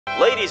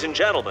Ladies and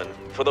gentlemen,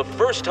 for the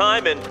first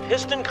time in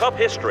Piston Cup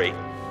history,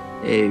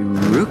 a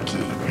rookie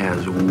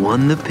has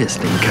won the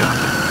Piston Cup.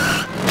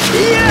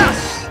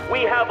 Yes!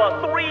 We have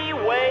a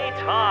three-way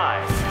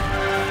tie.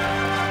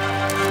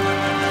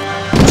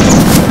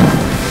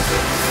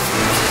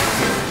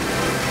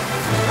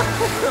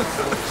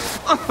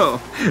 Oh,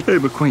 hey,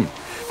 McQueen.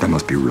 That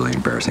must be really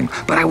embarrassing,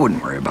 but I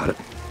wouldn't worry about it,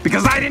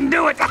 because I didn't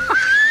do it!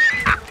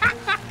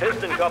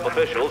 Piston Cup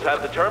officials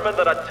have determined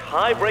that a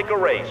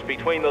tiebreaker race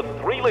between the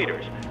three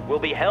leaders will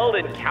be held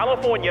in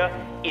California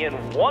in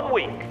 1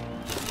 week.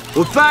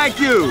 Well, thank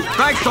you!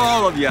 Thanks to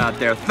all of you out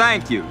there,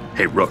 thank you!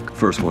 Hey, Rook,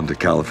 first one to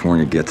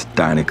California gets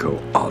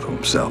Dynaco all to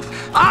himself.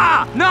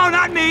 Ah! No,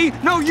 not me!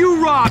 No,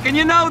 you rock, and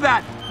you know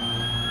that!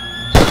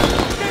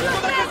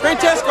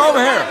 Francesco, over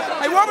here.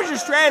 Hey, what was your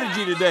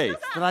strategy today?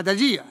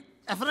 Strategia?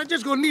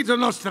 Francesco needs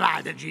no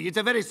strategy.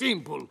 It's very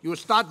simple. You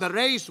start the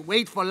race,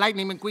 wait for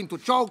Lightning McQueen to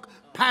choke,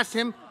 pass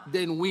him,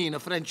 then win.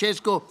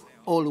 Francesco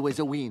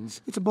always wins.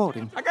 It's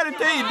boring. I gotta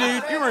tell you,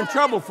 dude, you were in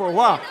trouble for a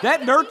while.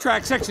 That dirt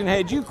track section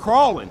had you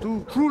crawling.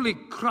 To truly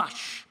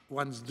crush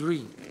one's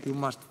dream, you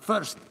must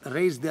first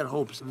raise their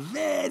hopes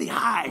very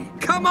high.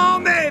 Come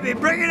on, baby,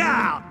 bring it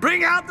out!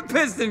 Bring out the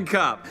Piston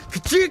Cup!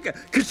 Kachika,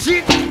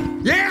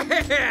 kachika!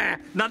 Yeah!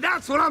 Now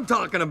that's what I'm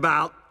talking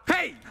about!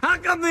 Hey, how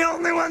come the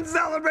only one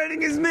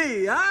celebrating is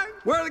me, huh?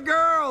 Where are the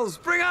girls?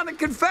 Bring on the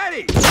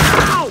confetti!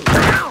 Ow!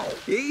 Ow!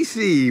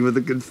 Easy with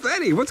the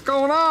confetti. What's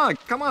going on?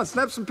 Come on,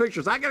 snap some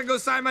pictures. I gotta go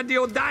sign my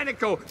deal with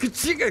Dynaco.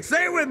 Kachika,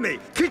 say it with me.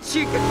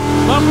 Kachika.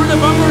 Bumper to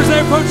bumper as they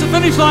approach the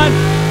finish line.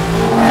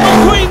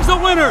 McQueen's the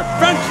winner.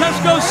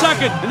 Francesco's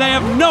second. And they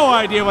have no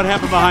idea what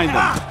happened behind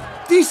them.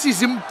 This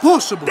is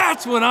impossible.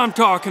 That's what I'm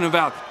talking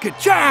about.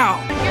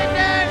 Ka-chow!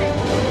 Ramirez!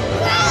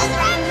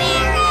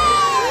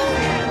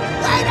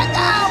 Way to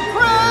go,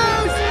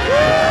 Cruz!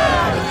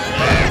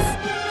 Yes!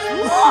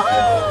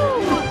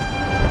 Woohoo!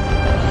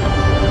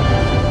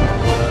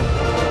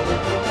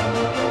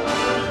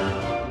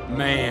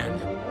 Man,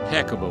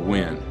 heck of a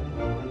win.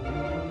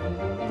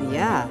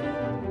 Yeah,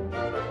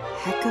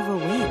 heck of a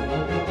win.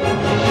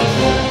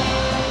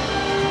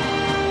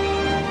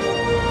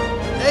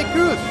 Hey,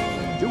 Cruz,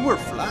 you were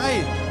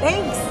flying.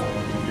 Thanks.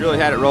 You really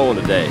had it rolling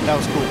today. That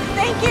was cool.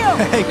 Thank you.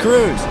 Hey,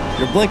 Cruz,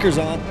 your blinker's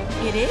on.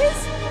 It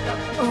is?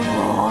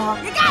 Oh,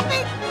 you got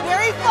me.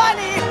 Very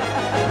funny.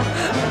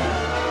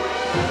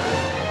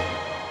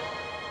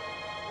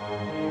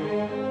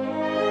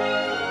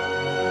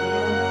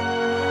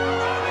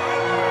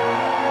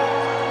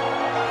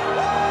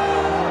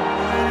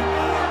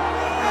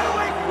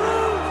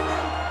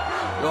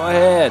 Go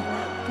ahead.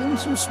 Give him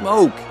some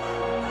smoke.